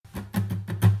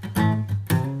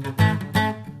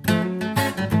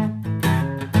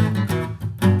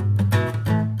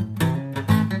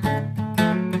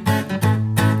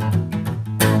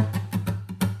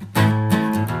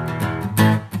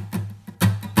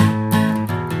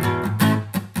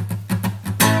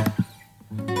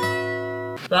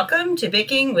Welcome to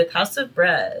Baking with House of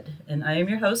Bread, and I am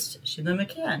your host, Sheila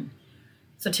McCann.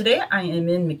 So today I am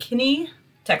in McKinney,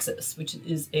 Texas, which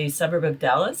is a suburb of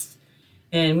Dallas,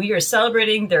 and we are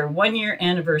celebrating their 1-year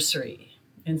anniversary.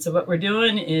 And so what we're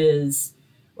doing is,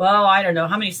 well, I don't know,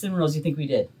 how many cinnamon rolls do you think we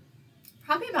did?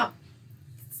 Probably about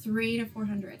 300 to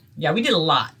 400. Yeah, we did a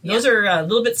lot. Yeah. Those are a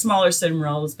little bit smaller cinnamon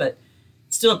rolls, but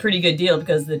still a pretty good deal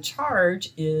because the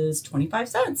charge is 25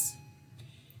 cents.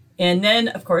 And then,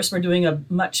 of course, we're doing a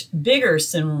much bigger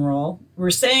cinnamon roll.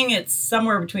 We're saying it's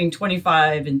somewhere between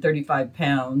 25 and 35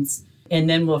 pounds. And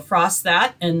then we'll frost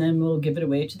that, and then we'll give it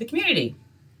away to the community.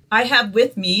 I have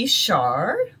with me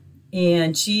Shar,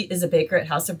 and she is a baker at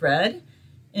House of Bread.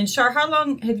 And Shar, how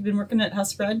long have you been working at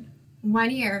House of Bread? 1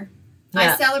 year.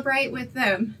 Yeah. I celebrate with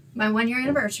them my 1-year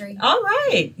anniversary. All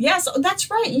right. Yes,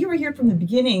 that's right. You were here from the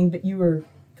beginning, but you were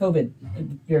COVID at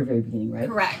the very, very beginning, right?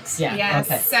 Correct. Yeah, Yes.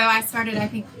 okay. So I started, I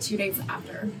think, 2 days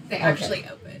after they actually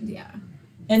opened. Yeah.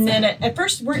 And then at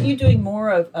first, weren't you doing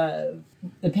more of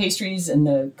the pastries and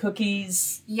the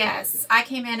cookies? Yes. I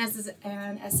came in as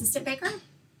an assistant baker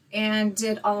and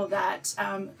did all of that,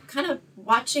 kind of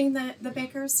watching the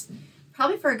bakers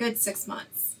probably for a good 6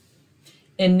 months.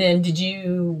 And then did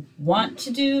you want to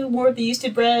do more of the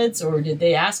yeasted breads, or did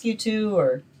they ask you to?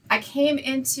 Or I came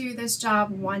into this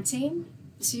job wanting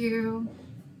to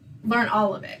learn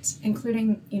all of it,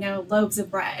 including, loaves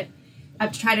of bread.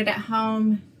 I've tried it at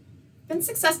home, been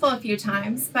successful a few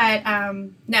times, but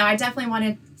no, I definitely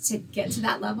wanted to get to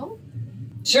that level.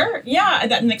 Sure, yeah,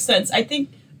 that makes sense. I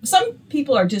think some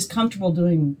people are just comfortable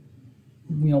doing,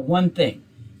 one thing,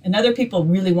 and other people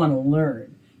really want to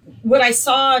learn. What I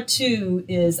saw too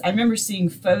is I remember seeing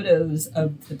photos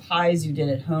of the pies you did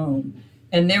at home,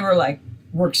 and they were like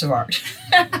works of art.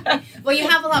 Well, you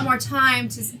have a lot more time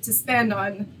to spend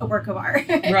on a work of art.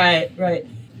 Right.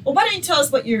 Well, why don't you tell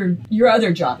us what your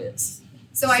other job is?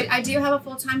 So I do have a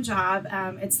full-time job.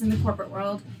 It's in the corporate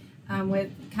world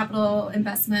with capital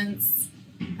investments,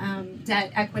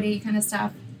 debt, equity kind of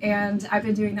stuff. And I've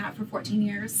been doing that for 14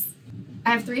 years.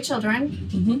 I have 3 children.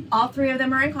 Mm-hmm. All 3 of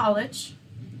them are in college.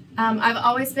 I've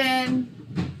always been,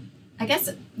 I guess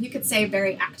you could say,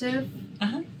 very active.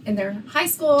 Uh-huh. In their high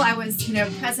school, I was,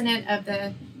 president of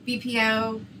the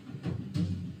BPO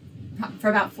for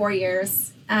about 4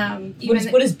 years.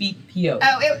 What is BPO?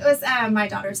 Oh, it was my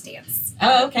daughter's dance.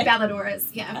 Oh, okay. Balladoras,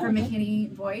 for Okay.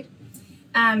 McKinney Boyd.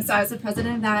 So I was the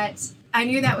president of that. I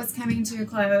knew that was coming to a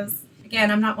close. Again,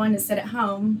 I'm not one to sit at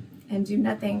home and do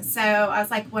nothing. So I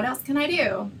was like, what else can I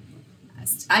do?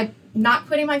 I'm not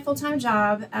quitting my full-time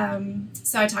job.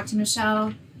 So I talked to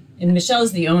Michelle. And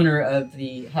Michelle's the owner of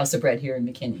the House of Bread here in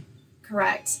McKinney.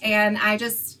 Correct. And I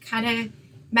just kind of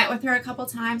met with her a couple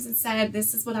times and said,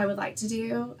 this is what I would like to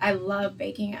do. I love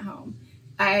baking at home.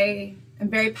 I am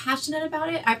very passionate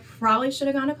about it. I probably should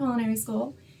have gone to culinary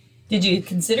school. Did you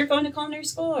consider going to culinary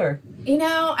school, or?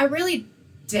 I really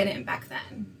didn't back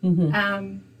then.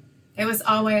 Mm-hmm. It was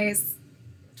always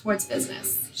towards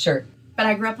business. Sure. But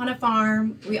I grew up on a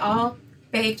farm. We all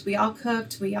baked. We all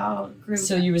cooked. We all grew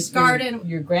So you was garden.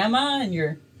 your grandma and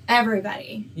your...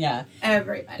 Everybody. Yeah.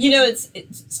 Everybody.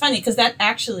 It's funny because that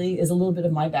actually is a little bit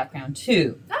of my background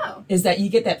too. Oh. Is that you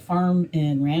get that farm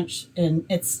and ranch, and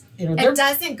it's It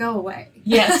doesn't go away.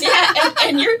 Yes, yeah,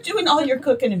 and you're doing all your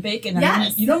cooking and baking. I mean,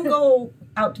 Yes. you don't go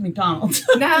out to McDonald's.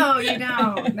 No, you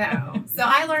don't. No. So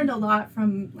I learned a lot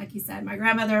from, like you said, my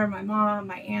grandmother, my mom,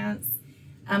 my aunts.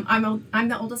 I'm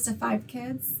the oldest of 5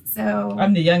 kids, so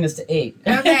I'm the youngest of 8.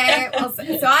 okay. Well,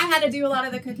 so I had to do a lot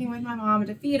of the cooking with my mom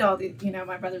to feed all the,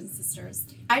 my brothers and sisters.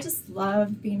 I just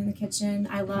love being in the kitchen.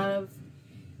 I love,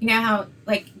 how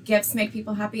like gifts make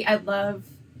people happy. I love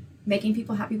making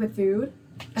people happy with food.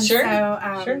 And Sure.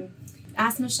 So Sure.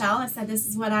 asked Michelle. I said, "This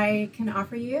is what I can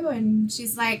offer you," and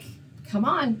she's like, "Come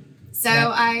on." So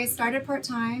Yeah. I started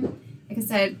part-time. Like I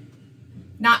said,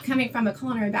 not coming from a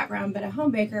culinary background, but a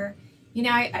home baker.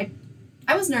 I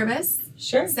was nervous.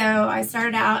 Sure. So I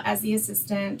started out as the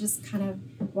assistant, just kind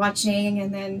of watching.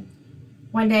 And then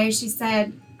one day she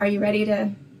said, "Are you ready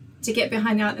to get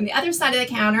behind on the other side of the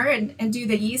counter and do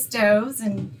the yeast doughs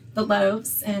and the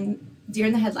loaves and deer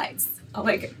in the headlights?" I'm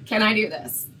like, "Can I do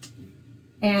this?"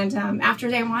 And after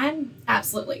day 1,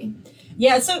 absolutely.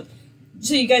 Yeah. So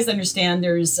you guys understand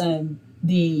there's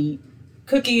the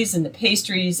cookies and the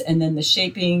pastries, and then the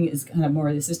shaping is kind of more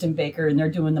the assistant baker, and they're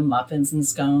doing the muffins and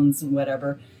scones and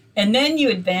whatever. And then you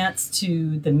advance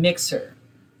to the mixer.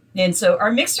 And so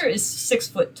our mixer is 6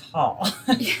 foot tall.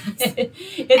 Yes.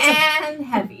 And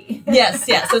heavy. Yes.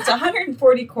 So it's a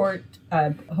 140 quart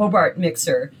Hobart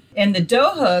mixer, and the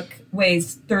dough hook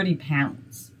weighs 30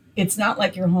 pounds. It's not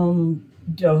like your home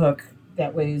dough hook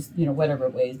that weighs, whatever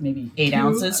it weighs, maybe 8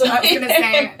 ounces. I was going to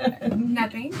say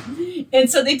nothing. And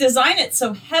so they design it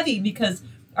so heavy because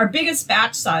our biggest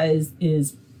batch size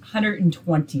is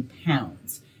 120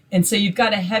 pounds. And so you've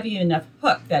got a heavy enough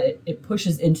hook that it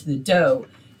pushes into the dough,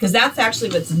 because that's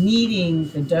actually what's kneading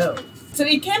the dough. So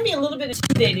it can be a little bit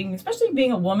intimidating, especially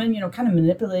being a woman, kind of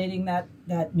manipulating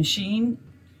that machine.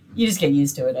 You just get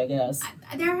used to it, I guess.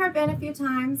 There have been a few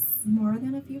times, more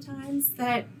than a few times,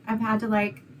 that I've had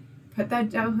to put the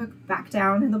dough hook back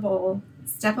down in the bowl,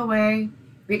 step away,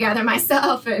 regather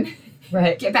myself, and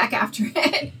get back after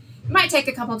it. It might take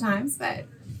a couple times, but...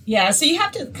 Yeah, so you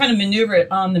have to kind of maneuver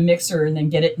it on the mixer and then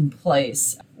get it in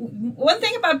place. One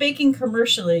thing about baking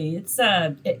commercially,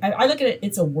 I look at it,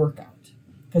 it's a workout.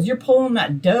 Because you're pulling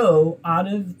that dough out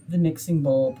of the mixing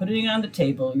bowl, putting it on the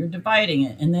table, you're dividing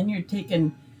it, and then you're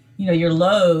taking, your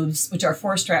loaves, which are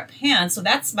 4-strap pans, so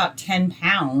that's about 10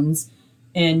 pounds.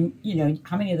 And,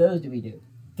 how many of those do we do?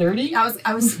 30?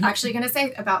 I was actually going to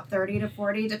say about 30 to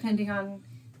 40, depending on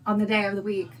the day of the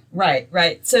week.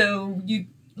 Right. So a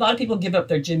lot of people give up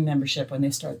their gym membership when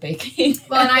they start baking.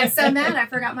 Well, and I'm so mad I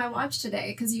forgot my watch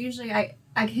today, because usually I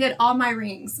hit all my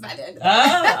rings by then.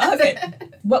 Oh, okay.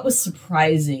 What was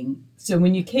surprising? So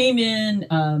when you came in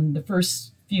the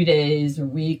first few days or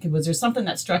week, was there something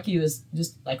that struck you as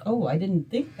just like, oh, I didn't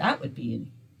think that would be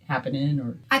happening?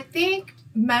 Or I think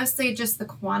mostly just the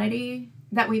quantity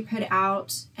that we put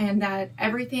out, and that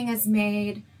everything is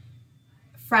made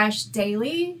fresh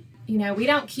daily. We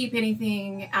don't keep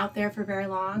anything out there for very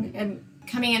long. And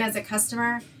coming in as a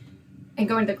customer and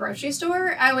going to the grocery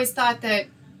store, I always thought that,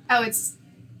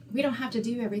 we don't have to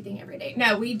do everything every day.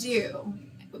 No, we do.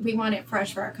 We want it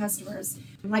fresh for our customers.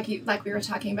 Like we were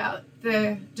talking about,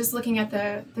 just looking at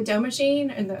the dough machine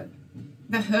and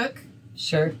the hook.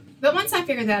 Sure. But once I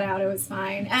figured that out, it was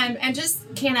fine. And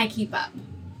just, can I keep up?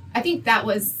 I think that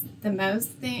was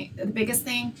the biggest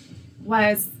thing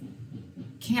was,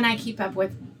 can I keep up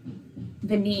with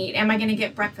the need? Am I going to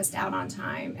get breakfast out on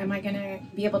time? Am I going to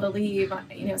be able to leave,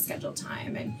 scheduled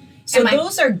time? And so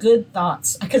those are good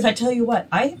thoughts, because I tell you what,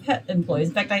 I have had employees,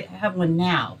 in fact, I have one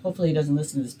now. Hopefully he doesn't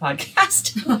listen to this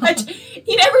podcast, but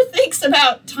he never thinks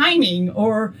about timing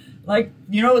or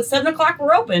it's 7 o'clock,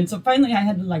 we're open. So finally I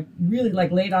had to really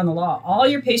lay it on the law. All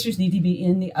your pastries need to be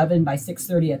in the oven by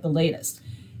 6:30 at the latest.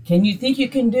 Can you think you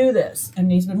can do this? I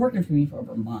mean, he's been working for me for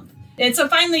over a month. And so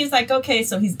finally he's like, okay,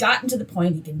 so he's gotten to the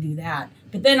point he can do that.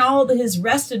 But then all his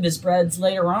rest of his breads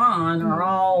later on are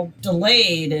all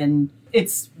delayed, and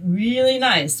it's really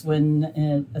nice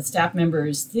when a staff member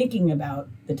is thinking about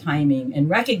the timing and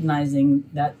recognizing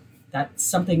that that's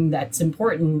something that's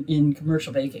important in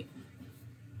commercial baking.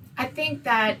 I think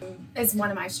that is one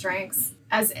of my strengths.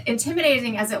 As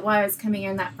intimidating as it was coming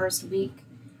in that first week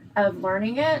of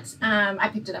learning it, I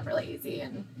picked it up really easy.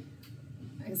 And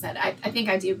like I said, I think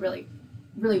I do really,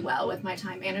 really well with my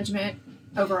time management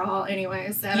overall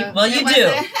anyway. So you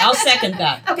do. I'll second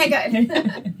that. Okay,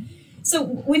 good. So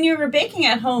when you were baking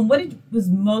at home, what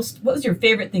was your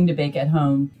favorite thing to bake at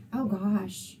home? Oh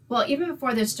gosh. Well, even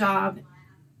before this job,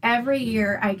 every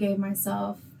year I gave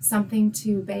myself something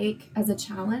to bake as a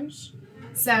challenge.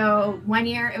 So one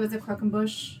year it was a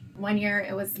croquembouche. One year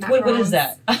it was macarons. What is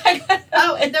that?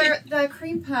 They're the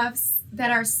cream puffs that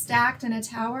are stacked in a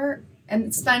tower,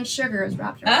 and spun sugar is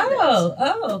wrapped around it.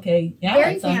 Oh, okay. Yeah,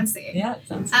 very fancy. Yeah, it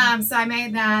sounds so I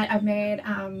made that. I've made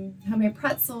homemade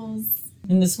pretzels.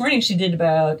 And this morning she did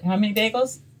about how many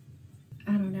bagels?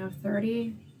 I don't know,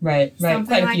 30. Right. Something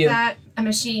quite a like few. That. A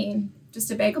machine,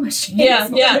 just a bagel machine. Yeah.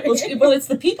 Well, it's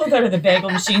the people that are the bagel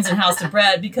machines in House of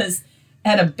Bread, because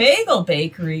at a bagel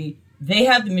bakery, they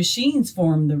have the machines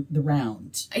form the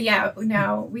round. Yeah,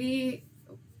 no, we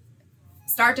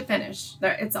start to finish,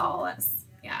 it's all us.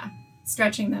 Yeah,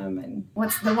 stretching them, and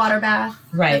what's the water bath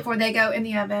before they go in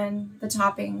the oven, the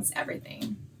toppings,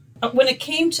 everything. When it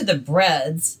came to the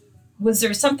breads, was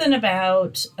there something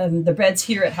about the breads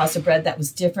here at House of Bread that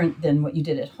was different than what you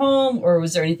did at home, or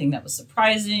was there anything that was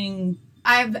surprising?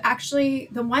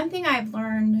 The one thing I've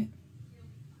learned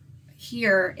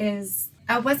here is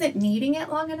I wasn't kneading it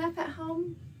long enough at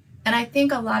home. And I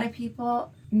think a lot of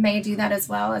people may do that as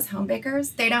well as home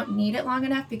bakers. They don't knead it long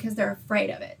enough because they're afraid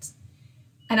of it.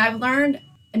 And I've learned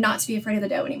not to be afraid of the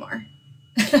dough anymore.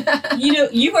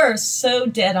 You are so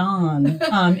dead on.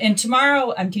 And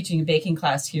tomorrow I'm teaching a baking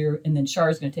class here, and then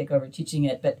Char's going to take over teaching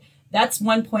it. But that's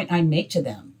one point I make to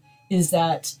them, is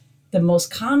that the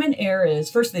most common error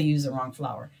is, first, they use the wrong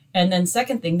flour. And then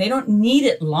second thing, they don't knead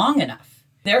it long enough.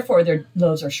 Therefore, their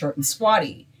loaves are short and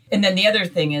squatty. And then the other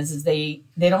thing is they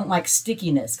don't like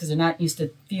stickiness, because they're not used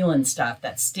to feeling stuff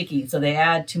that's sticky. So they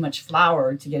add too much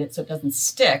flour to get it so it doesn't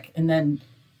stick. And then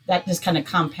that just kind of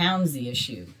compounds the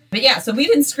issue. But yeah, so we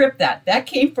didn't script that. That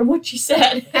came from what you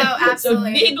said. Oh,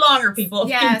 absolutely. So knead longer, people.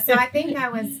 Yeah, so I think I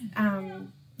was,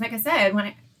 like I said,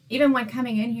 even when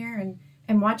coming in here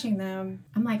and watching them,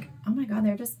 I'm like, oh my God,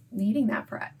 they're just kneading that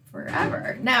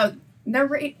forever. No,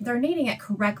 they're kneading it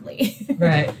correctly.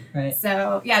 Right.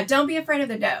 So yeah, don't be afraid of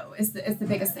the dough is the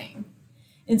biggest thing.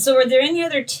 And so are there any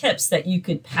other tips that you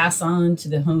could pass on to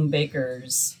the home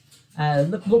bakers?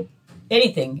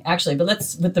 Anything, actually, but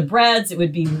with the breads, it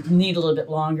would be knead a little bit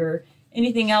longer.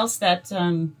 Anything else that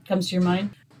comes to your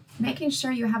mind? Making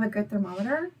sure you have a good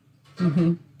thermometer,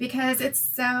 Mm-hmm. because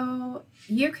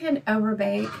you can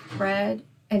overbake bread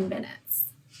in minutes.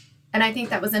 And I think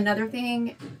that was another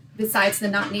thing, besides the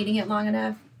not kneading it long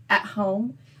enough at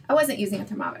home. I wasn't using a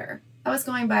thermometer. I was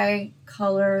going by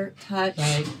color, touch.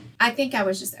 Right. I think I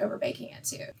was just overbaking it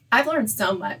too. I've learned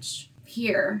so much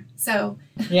here. So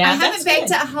Yeah, I haven't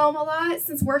baked at home a lot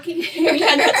since working here.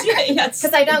 Yeah, that's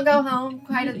Because I don't go home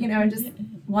and just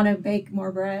want to bake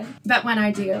more bread. But when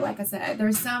I do, like I said,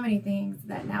 there's so many things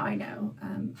that now I know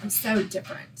are so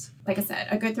different. Like I said,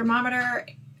 a good thermometer,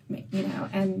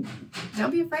 and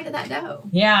don't be afraid of that dough.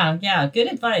 Yeah,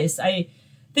 good advice. I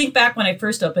think back when I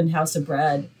first opened House of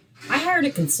Bread, I hired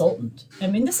a consultant. I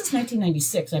mean, this is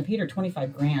 1996, and I paid her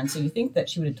 $25,000. So you think that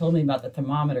she would have told me about the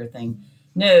thermometer thing?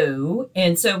 No.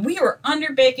 And so we were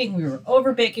under baking, we were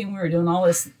over baking, we were doing all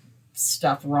this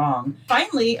stuff wrong.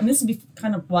 Finally, this would be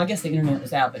I guess the internet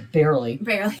was out, but barely.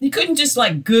 You couldn't just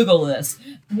Google this.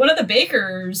 One of the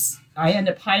bakers I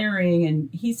ended up hiring, and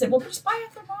he said, well, just buy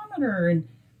a thermometer.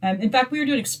 And in fact, we were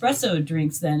doing espresso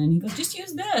drinks then, and he goes, just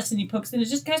use this. And he pokes in, it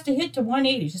just has to hit to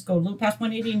 180. Just go a little past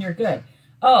 180 and you're good.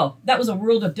 Oh, that was a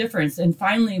world of difference. And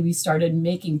finally, we started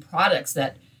making products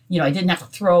that I didn't have to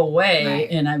throw away.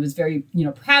 Right. And I was very,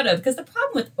 proud of, because the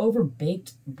problem with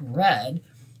overbaked bread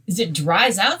is it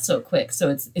dries out so quick. So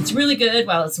it's really good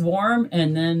while it's warm,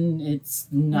 and then it's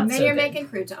not so good. And then you're making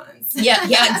croutons. Yeah,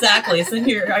 exactly. So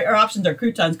then our options are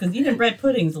croutons, because even bread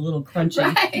pudding's a little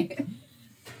crunchy. Right.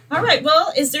 All right.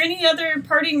 Well, is there any other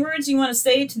parting words you want to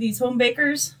say to these home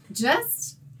bakers?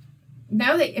 Just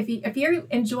know that if you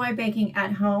enjoy baking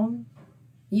at home,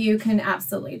 you can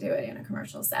absolutely do it in a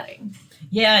commercial setting.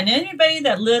 Yeah, and anybody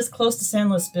that lives close to San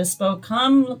Luis Obispo,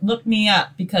 come look me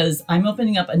up, because I'm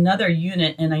opening up another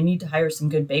unit and I need to hire some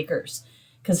good bakers.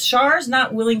 Because Char's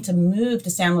not willing to move to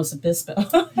San Luis Obispo.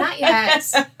 Not yet.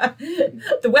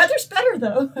 The weather's better,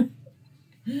 though.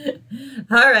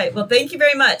 All right. Well, thank you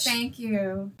very much. Thank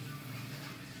you.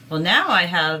 Well, now I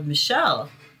have Michelle,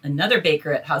 another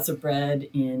baker at House of Bread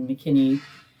in McKinney,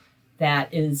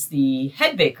 that is the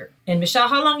head baker. And Michelle,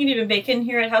 how long have you been baking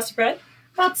here at House of Bread?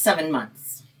 About 7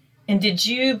 months. And did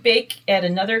you bake at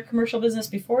another commercial business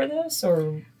before this,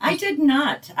 or? I did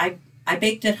not. I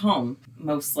baked at home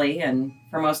mostly, and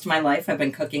for most of my life I've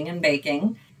been cooking and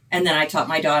baking. And then I taught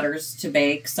my daughters to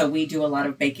bake, so we do a lot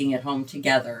of baking at home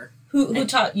together. Who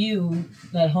taught you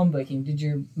that home baking? Did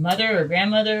your mother or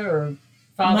grandmother or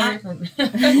father?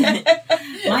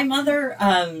 My mother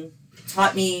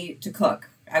taught me to cook.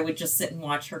 I would just sit and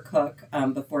watch her cook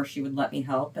before she would let me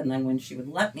help. And then when she would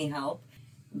let me help,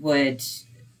 would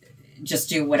just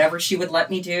do whatever she would let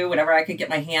me do, whatever I could get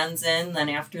my hands in. Then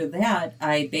after that,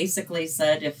 I basically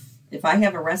said, if I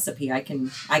have a recipe, I can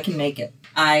make it.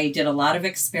 I did a lot of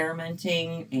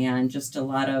experimenting and just a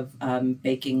lot of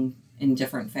baking in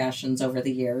different fashions over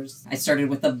the years. I started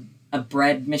with a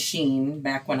bread machine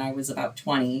back when I was about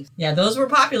 20. Yeah, those were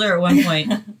popular at one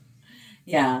point.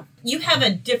 Yeah. You have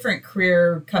a different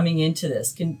career coming into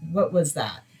this. What was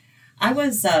that? I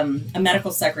was a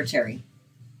medical secretary.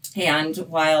 And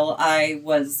while I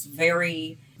was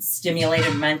very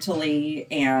stimulated mentally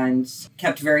and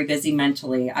kept very busy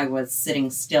mentally, I was sitting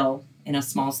still in a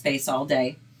small space all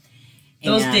day.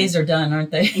 Those days are done,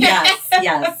 aren't they?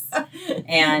 Yes.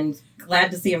 And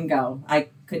glad to see them go. I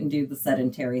couldn't do the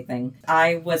sedentary thing.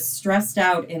 I was stressed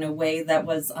out in a way that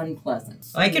was unpleasant.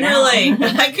 I can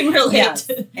relate. Yes.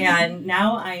 And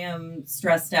now I am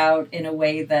stressed out in a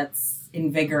way that's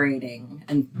invigorating,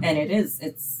 and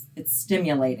it's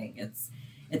stimulating.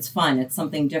 It's fun. It's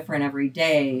something different every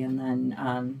day, and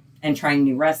then and trying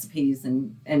new recipes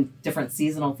and different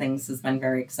seasonal things has been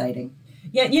very exciting.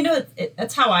 Yeah,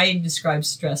 that's how I describe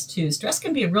stress too. Stress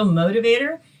can be a real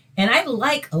motivator, and I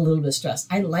like a little bit of stress.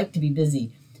 I like to be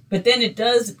busy. But then it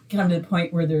does come to the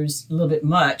point where there's a little bit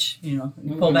much, you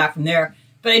pull back from there.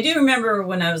 But I do remember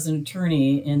when I was an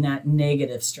attorney in that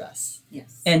negative stress.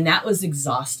 Yes. And that was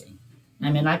exhausting. I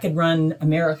mean, I could run a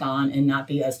marathon and not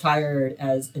be as tired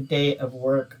as a day of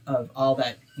work of all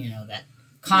that, that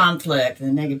conflict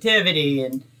and negativity.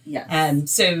 And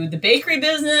Yes. So the bakery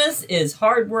business is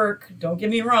hard work. Don't get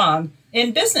me wrong.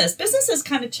 And business is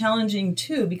kind of challenging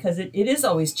too because it is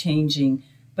always changing.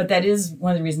 But that is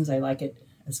one of the reasons I like it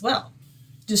as well.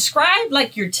 Describe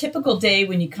like your typical day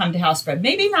when you come to House Bread.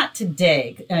 Maybe not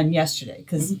today and yesterday,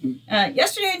 because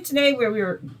yesterday and today where we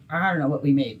were, I don't know what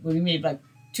we made. We made like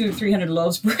 200 or 300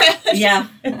 loaves of bread. Yeah.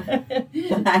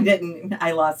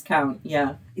 I lost count.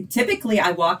 Yeah. Typically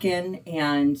I walk in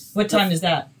and. What time is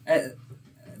that?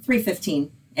 3:15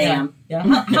 a.m.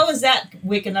 Yeah. How is that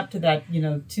waking up to that,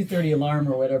 2:30 alarm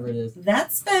or whatever it is?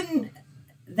 That's been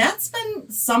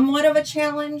somewhat of a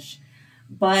challenge,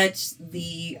 but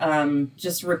the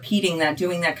just repeating that,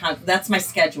 doing that, that's my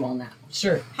schedule now.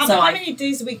 Sure. How many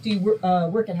days a week do you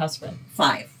work at House Bread?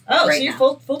 5. Oh, right so you're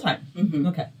now. full time. Mm-hmm.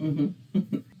 Okay.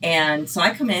 Mm-hmm. And so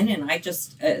I come in and I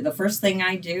just the first thing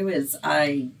I do is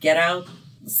I get out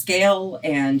the scale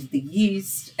and the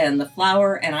yeast and the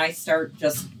flour, and I start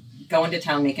just going to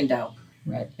town making dough.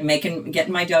 Right. And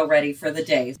getting my dough ready for the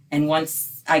day. And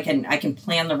once I can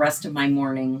plan the rest of my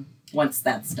morning once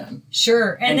that's done.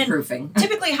 Sure. And then proofing.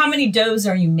 Typically, how many doughs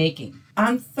are you making?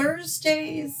 On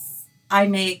Thursdays, I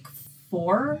make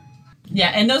 4.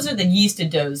 Yeah, and those are the yeasted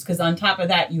doughs, because on top of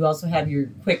that, you also have your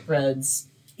quick breads.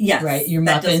 Yes. Right, your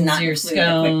that does muffins, not your include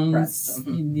the quick breads.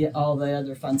 scones, all the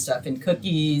other fun stuff, and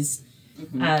cookies.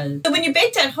 So when you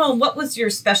baked at home, what was your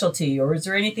specialty, or is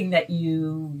there anything that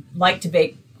you like to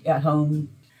bake at home?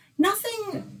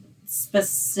 Nothing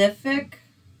specific.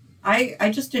 I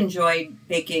just enjoyed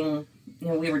baking.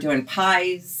 We were doing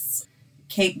pies,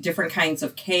 different kinds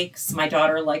of cakes. My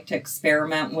daughter liked to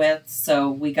experiment with, so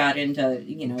we got into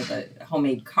the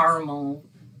homemade caramel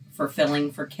for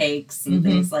filling for cakes and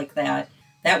things like that.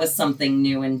 That was something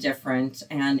new and different,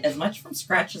 and as much from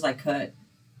scratch as I could.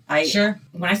 Sure.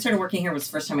 When I started working here, it was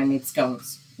the first time I made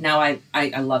scones. Now I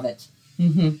love it.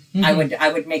 Mm-hmm. Mm-hmm.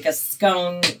 I would make a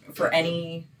scone for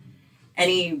any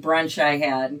brunch I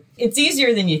had. It's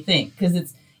easier than you think, because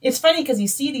it's funny because you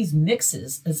see these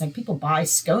mixes. It's like people buy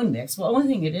scone mix. Well, the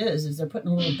only thing it is they're putting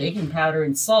a little baking powder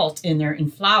and salt in there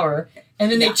and flour,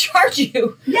 and then they charge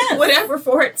you whatever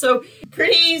for it. So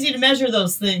pretty easy to measure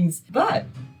those things. But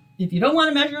if you don't want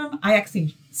to measure them, I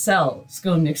actually sell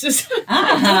scone mixes.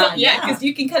 Because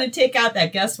you can kind of take out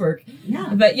that guesswork.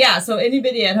 Yeah. But so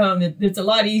anybody at home, it's a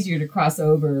lot easier to cross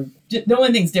over. The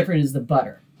only thing's different is the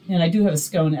butter. And I do have a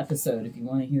scone episode if you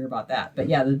want to hear about that. But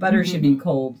the butter should be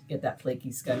cold, get that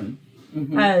flaky scone.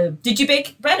 Mm-hmm. Did you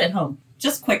bake bread at home?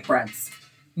 Just quick breads.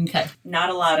 Okay. Not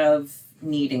a lot of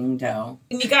kneading dough.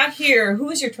 When you got here, who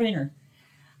was your trainer?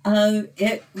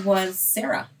 It was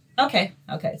Sarah. Okay.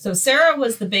 So Sarah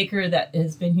was the baker that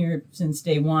has been here since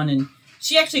day one, and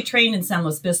she actually trained in San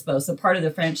Luis Obispo. So part of the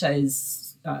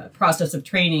franchise process of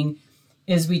training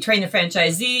is we train the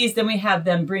franchisees, then we have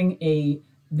them bring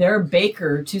their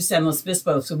baker to San Luis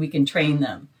Obispo so we can train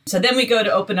them. So then we go to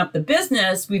open up the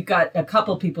business. We've got a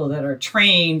couple people that are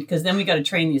trained, because then we got to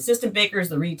train the assistant bakers,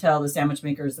 the retail, the sandwich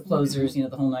makers, the closers, the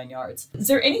whole 9 yards. Is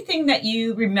there anything that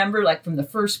you remember, like from the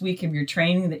first week of your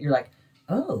training, that you're like,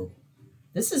 oh,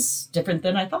 this is different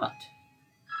than I thought,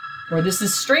 or this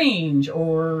is strange,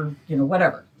 or,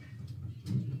 whatever?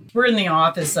 We're in the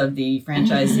office of the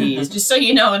franchisees, just so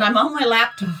you know, and I'm on my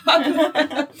laptop.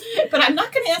 But I'm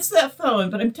not going to answer that phone,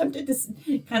 but I'm tempted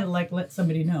to kind of let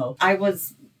somebody know. I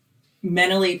was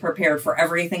mentally prepared for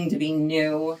everything to be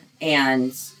new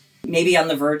and maybe on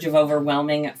the verge of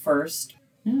overwhelming at first.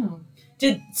 No.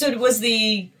 So was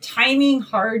the timing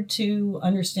hard to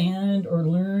understand or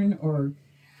learn, or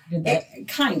did that?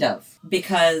 Kind of,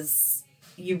 because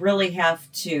you really have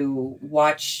to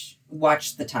watch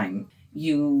the time.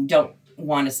 You don't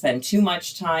want to spend too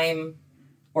much time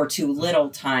or too little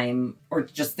time, or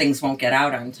just things won't get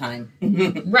out on time.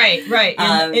 Right.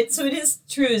 And so it is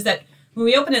true is that when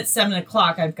we open at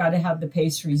 7:00, I've got to have the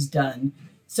pastries done.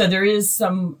 So there is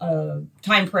some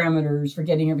time parameters for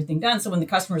getting everything done. So when the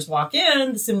customers walk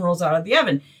in, the cinnamon rolls out of the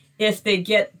oven. If they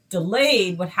get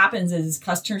delayed, what happens is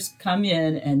customers come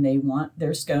in and they want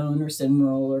their scone or cinnamon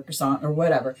roll or croissant or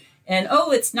whatever. And,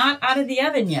 it's not out of the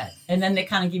oven yet. And then they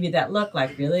kind of give you that look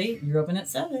like, really? You're open at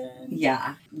 7.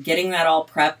 Yeah. Getting that all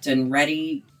prepped and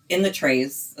ready in the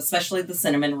trays, especially the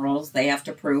cinnamon rolls, they have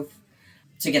to proof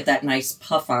to get that nice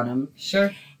puff on them.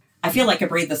 Sure. I feel like I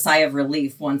breathe a sigh of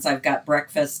relief once I've got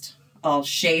breakfast all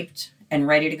shaped and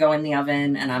ready to go in the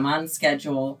oven and I'm on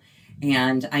schedule.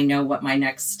 and I know what my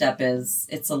next step is.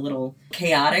 It's a little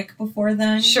chaotic before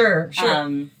then. Sure.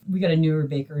 Um, We got a newer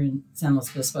baker in San Luis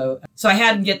Obispo. So I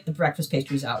had him get the breakfast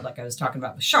pastries out like I was talking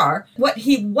about with Char. What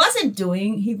he wasn't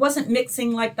doing, he wasn't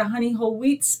mixing like the honey whole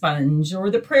wheat sponge or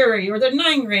the prairie or the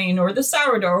 9-grain or the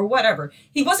sourdough or whatever.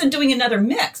 He wasn't doing another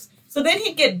mix. So then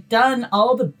he'd get done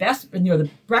all the best, the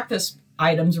breakfast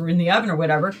items were in the oven or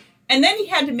whatever. And then he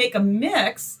had to make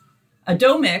a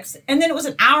dough mix, and then it was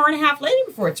an hour and a half later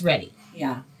before it's ready.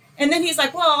 yeah. And then he's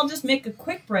like, well, I'll just make a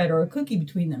quick bread or a cookie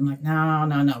between them. I'm like,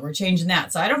 no, we're changing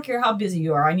that. So I don't care how busy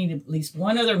you are. I need at least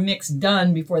one other mix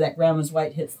done before that grandma's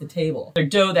white hits the table. Their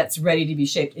dough that's ready to be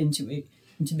shaped into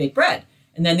baked bread.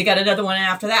 And then they got another one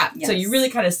after that. Yes. So you're really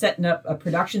kind of setting up a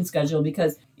production schedule,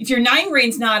 because if your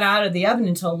 9-grain's not out of the oven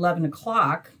until 11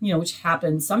 o'clock, which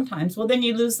happens sometimes, well, then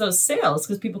you lose those sales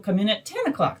because people come in at 10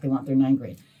 o'clock. They want their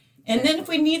 9-grain. And then if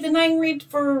we need the 9-grain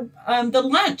for the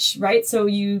lunch, right? So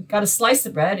you got to slice the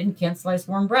bread, and you can't slice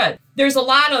warm bread. There's a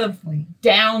lot of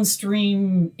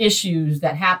downstream issues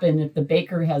that happen if the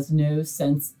baker has no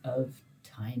sense of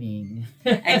timing.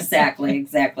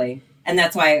 Exactly. And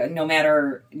that's why no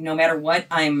matter what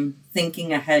I'm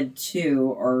thinking ahead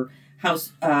to, or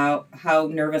how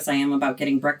nervous I am about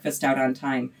getting breakfast out on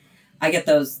time, I get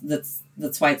those. That's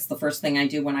why it's the first thing I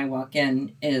do when I walk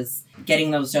in is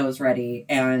getting those doughs ready.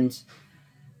 And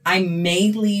I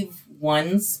may leave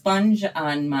one sponge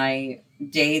on my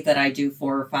day that I do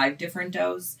 4 or 5 different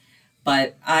doughs,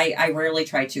 but I rarely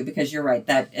try to, because you're right,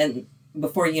 that and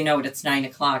before you know it, it's 9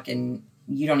 o'clock and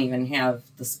you don't even have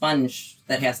the sponge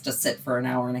that has to sit for an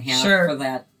hour and a half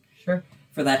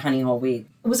for that honey whole wheat.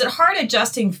 Was it hard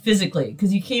adjusting physically?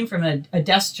 Because you came from a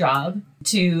desk job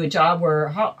to a job where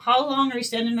how long are you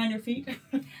standing on your feet?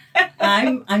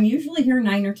 I'm usually here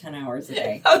 9 or 10 hours a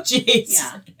day. Oh, jeez.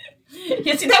 Yeah.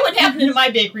 Yeah, see, that wouldn't happen in my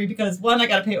bakery because, one, I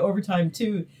got to pay overtime,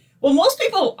 too. Well, most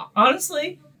people,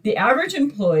 honestly, the average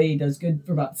employee does good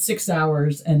for about 6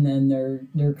 hours, and then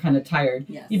they're kind of tired.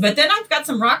 Yes. But then I've got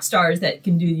some rock stars that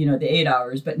can do, the 8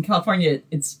 hours. But in California,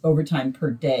 it's overtime per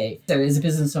day. So as a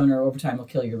business owner, overtime will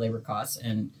kill your labor costs,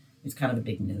 and it's kind of a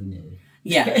big no-no.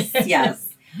 Yes.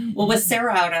 Well, with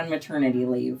Sarah out on maternity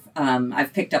leave,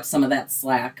 I've picked up some of that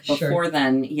slack. Before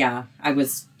then,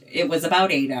 it was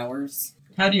about 8 hours.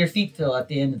 How do your feet feel at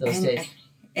the end of those days?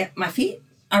 My feet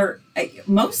are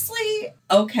mostly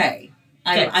okay.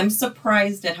 I'm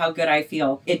surprised at how good I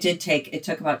feel. It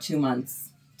took about 2 months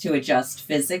to adjust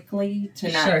physically,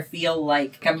 to not feel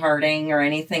like I'm hurting or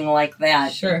anything like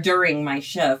that during my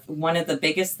shift. One of the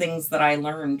biggest things that I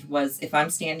learned was if I'm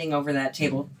standing over that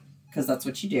table, because that's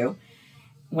what you do.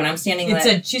 When I'm standing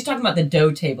she's talking about the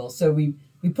dough table. So we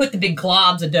put the big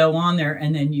globs of dough on there,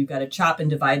 and then you got to chop and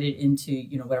divide it into,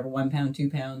 whatever, 1 pound, 2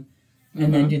 pound,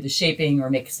 and then do the shaping or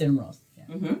make cinnamon rolls.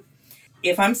 Yeah. Mm-hmm.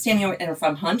 If I'm standing over, and if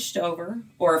I'm hunched over,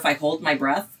 or if I hold my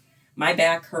breath, my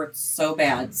back hurts so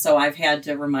bad. So I've had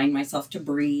to remind myself to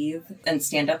breathe and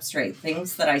stand up straight.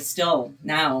 Things that I still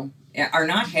now are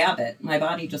not habit. My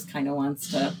body just kind of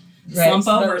wants to slump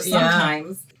over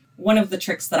sometimes. One of the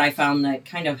tricks that I found that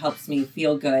kind of helps me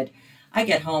feel good, I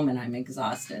get home and I'm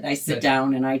exhausted. I sit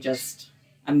down and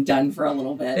I'm done for a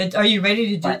little bit. But are you ready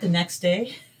to do it the next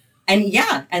day? And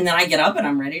then I get up and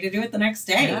I'm ready to do it the next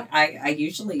day. Yeah. I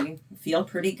usually feel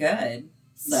pretty good.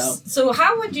 So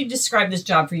how would you describe this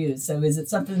job for you? So is it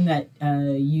something that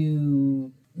I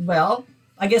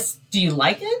guess, do you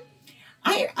like it?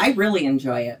 I really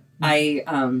enjoy it.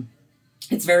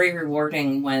 It's very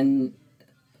rewarding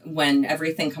when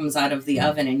everything comes out of the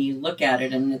oven and you look at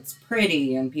it and it's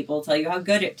pretty and people tell you how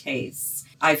good it tastes.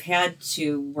 I've had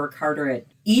to work harder at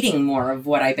eating more of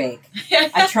what I bake.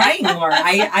 I'm trying more.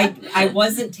 I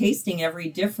wasn't tasting every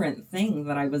different thing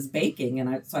that I was baking,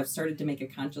 and so I've started to make a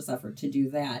conscious effort to do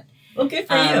that. Well, good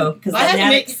for you. Because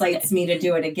that excites me to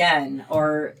do it again.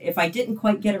 Or if I didn't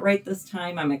quite get it right this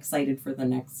time, I'm excited for the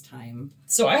next time.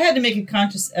 So I had to make a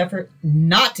conscious effort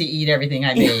not to eat everything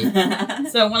I made.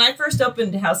 So when I first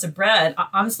opened House of Bread,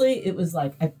 honestly, it was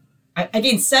like I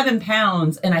gained 7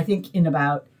 pounds, and I think in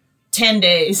about 10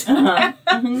 days. Because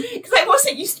I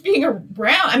wasn't used to being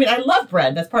around. I mean, I love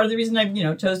bread. That's part of the reason I,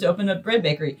 chose to open a bread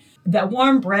bakery. That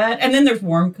warm bread, and then there's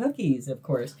warm cookies, of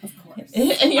course. Of course.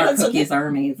 And, our cookies are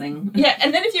amazing. Yeah,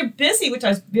 and then if you're busy, which I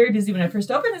was very busy when I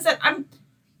first opened, is that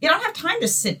you don't have time to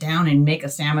sit down and make a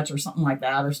sandwich or something like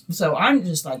that. So I'm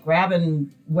just like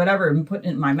grabbing whatever and putting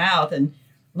it in my mouth, and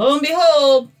lo and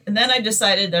behold, and then I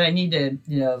decided that I need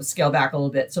to, scale back a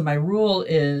little bit. So my rule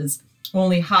is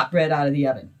only hot bread out of the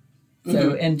oven.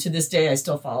 So, and to this day, I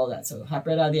still follow that. So hot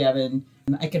bread out of the oven.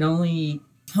 I can only eat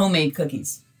homemade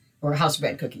cookies or house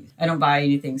bread cookies. I don't buy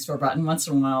anything store-bought. And once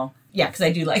in a while, because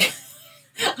I do like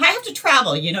I have to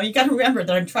travel. You got to remember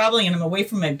that I'm traveling and I'm away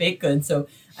from my baked goods. So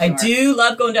I Sure. do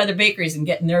love going to other bakeries and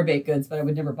getting their baked goods, but I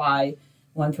would never buy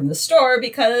one from the store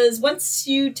because once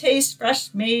you taste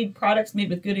fresh made products made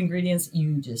with good ingredients,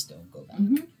 you just don't go back.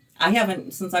 Mhm. I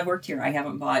haven't, since I've worked here, I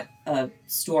haven't bought a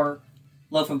store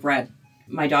loaf of bread.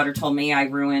 My daughter told me I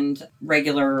ruined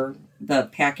the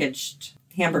packaged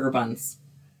hamburger buns.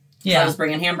 So I was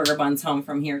bringing hamburger buns home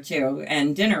from here too,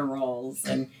 and dinner rolls,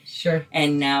 and Sure.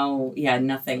 and now,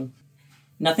 nothing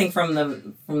from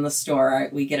the store.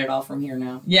 We get it all from here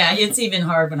now. Yeah, it's even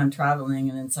hard when I'm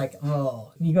traveling and it's like,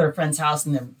 oh, you go to a friend's house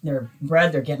and their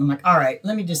bread they're getting, I'm like, all right,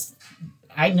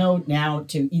 I know now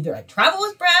to either I travel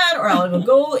with bread or I'll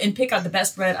go and pick out the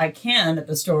best bread I can at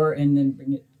the store and then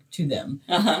bring it to them.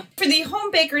 Uh-huh. For the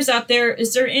home bakers out there,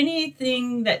 is there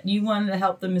anything that you wanted to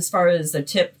help them as far as a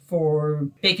tip for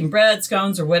baking bread,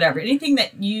 scones, or whatever? Anything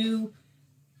that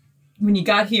when you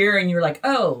got here and you're like,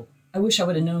 oh, I wish I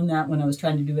would have known that when I was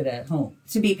trying to do it at home?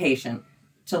 To be patient,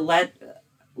 to let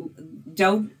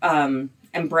dough and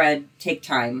bread take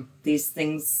time. These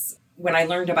things, when I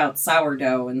learned about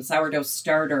sourdough and sourdough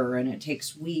starter, and it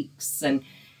takes weeks,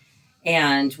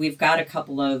 and we've got a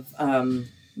couple of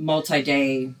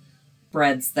multi-day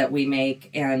breads that we make,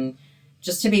 and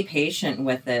just to be patient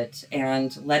with it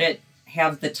and let it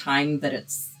have the time that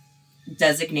it's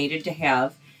designated to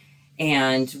have.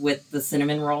 And with the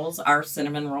cinnamon rolls, our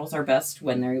cinnamon rolls are best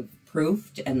when they're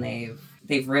proofed and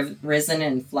they've risen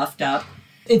and fluffed up.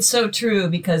 It's so true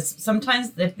because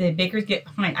sometimes if the bakers get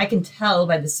behind, I can tell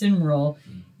by the cinnamon roll,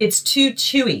 it's too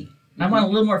chewy. I want a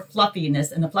little more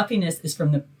fluffiness, and the fluffiness is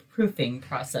from the proofing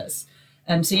process.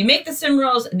 So you make the cinnamon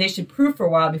rolls, and they should proof for a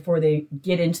while before they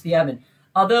get into the oven.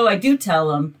 Although I do tell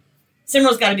them, cinnamon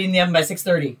rolls got to be in the oven by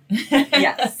 6:30.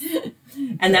 Yes,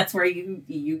 and that's where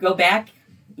you go back,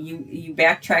 you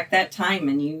backtrack that time,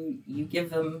 and you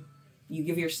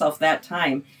give yourself that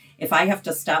time. If I have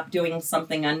to stop doing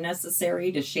something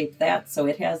unnecessary to shape that so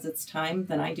it has its time,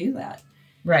 then I do that.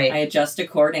 Right. I adjust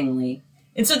accordingly.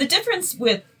 And so the difference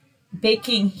with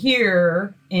baking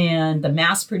here and the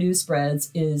mass-produced breads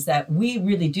is that we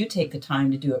really do take the time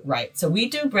to do it right. So we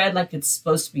do bread like it's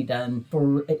supposed to be done.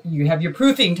 You have your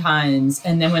proofing times,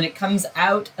 and then when it comes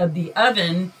out of the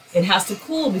oven, it has to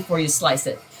cool before you slice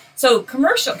it. So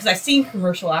commercial, because I've seen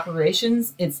commercial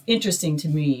operations, it's interesting to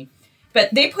me.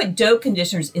 But they put dough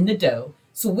conditioners in the dough,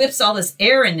 so it whips all this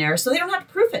air in there, so they don't have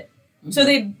to proof it. Mm-hmm. So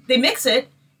they mix it,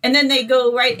 and then they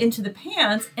go right into the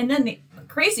pans, and then the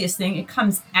craziest thing, it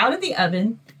comes out of the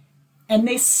oven, and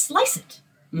they slice it.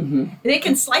 Mm-hmm. They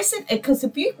can slice it, because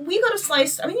if we go to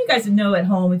slice, I mean, you guys know at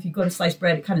home, if you go to slice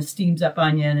bread, it kind of steams up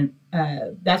on you, and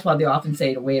that's why they often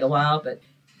say to wait a while,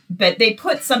 but they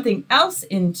put something else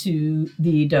into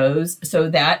the doughs so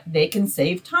that they can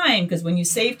save time, because when you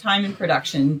save time in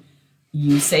production,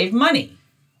 you save money.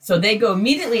 So they go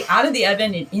immediately out of the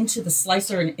oven and into the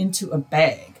slicer and into a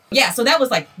bag. Yeah, so that was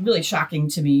like really shocking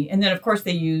to me. And then, of course,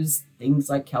 they use things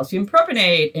like calcium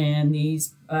propionate and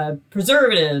these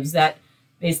preservatives that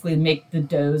basically make the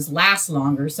doughs last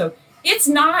longer. So it's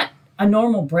not a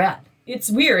normal bread. It's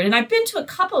weird. And I've been to a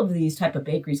couple of these type of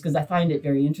bakeries because I find it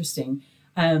very interesting.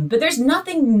 But there's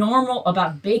nothing normal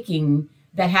about baking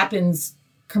that happens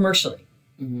commercially.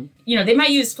 Mm-hmm. They might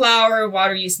use flour,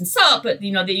 water, yeast, and salt, but,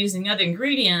 they're using other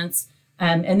ingredients,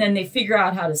 and then they figure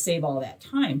out how to save all that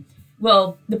time.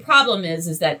 Well, the problem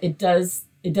is that it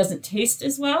doesn't taste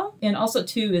as well. And also,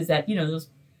 too, is that,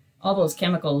 all those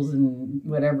chemicals and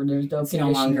whatever, there's dough conditioner.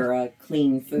 It's no longer a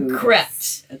clean food.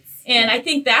 Correct. And I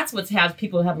think that's what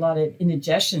people have a lot of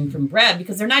indigestion from bread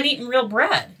because they're not eating real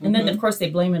bread. Mm-hmm. And then, of course,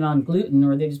 they blame it on gluten,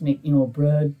 or they just make,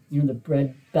 bread, the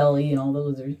bread belly and all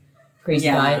those are crazy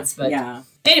diets. But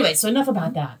anyway, so enough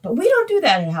about that. But we don't do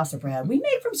that at House of Bread. We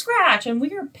make from scratch, and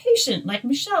we are patient, like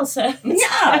Michelle says.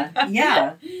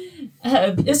 Yeah.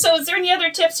 So is there any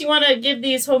other tips you want to give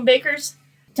these home bakers?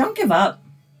 Don't give up.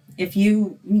 If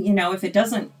if it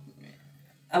doesn't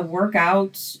work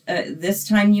out this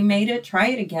time you made it, try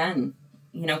it again.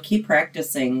 Keep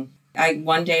practicing. I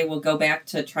one day will go back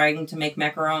to trying to make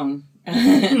macaron.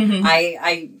 Mm-hmm.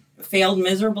 I failed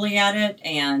miserably at it,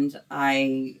 and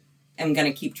I am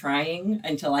going to keep trying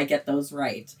until I get those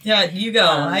right. Yeah, you go.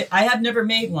 I have never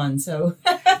made one, so.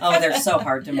 Oh, they're so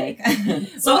hard to make.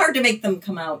 Hard to make them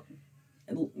come out,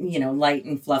 light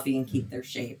and fluffy and keep their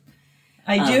shape.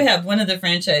 I do have one of the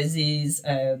franchisees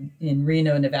in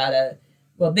Reno, Nevada.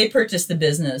 Well, they purchased the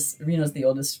business. Reno's the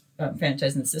oldest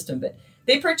franchise in the system, but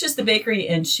they purchased the bakery,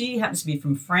 and she happens to be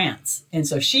from France. And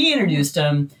so she introduced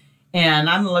them. And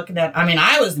I'm looking at,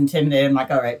 I was intimidated. I'm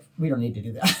like, all right, we don't need to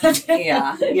do that.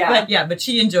 Yeah. But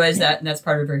she enjoys that, and that's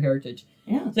part of her heritage.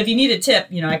 Yeah. So if you need a tip,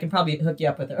 I can probably hook you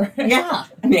up with her. Yeah,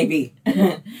 maybe.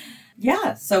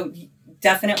 Yeah, so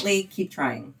definitely keep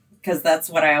trying, because that's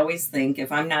what I always think.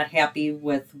 If I'm not happy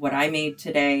with what I made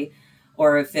today,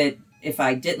 or if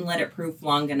I didn't let it proof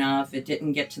long enough, it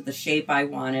didn't get to the shape I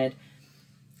wanted,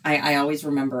 I always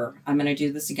remember, I'm going to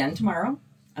do this again tomorrow.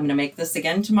 I'm going to make this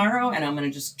again tomorrow, and I'm going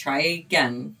to just try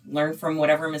again, learn from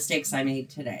whatever mistakes I made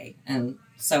today. And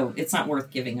so it's not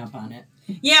worth giving up on it.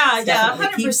 Yeah,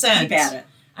 Definitely 100%. Keep at it.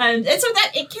 And so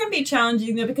that it can be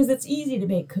challenging though, because it's easy to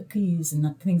bake cookies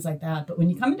and things like that. But when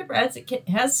you come into breads, it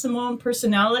has some own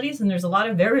personalities, and there's a lot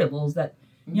of variables that,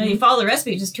 you follow the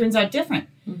recipe, it just turns out different.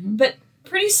 Mm-hmm. But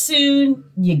pretty soon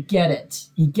you get it.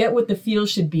 You get what the feel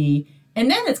should be. And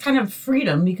then it's kind of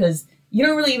freedom, because you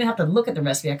don't really even have to look at the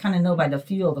recipe. I kind of know by the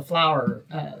feel of the flour,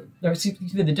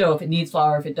 the dough, if it needs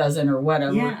flour, if it doesn't, or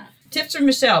whatever. Yeah. Tips from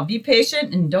Michelle: be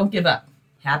patient and don't give up.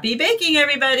 Happy baking,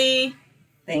 everybody.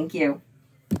 Thank you.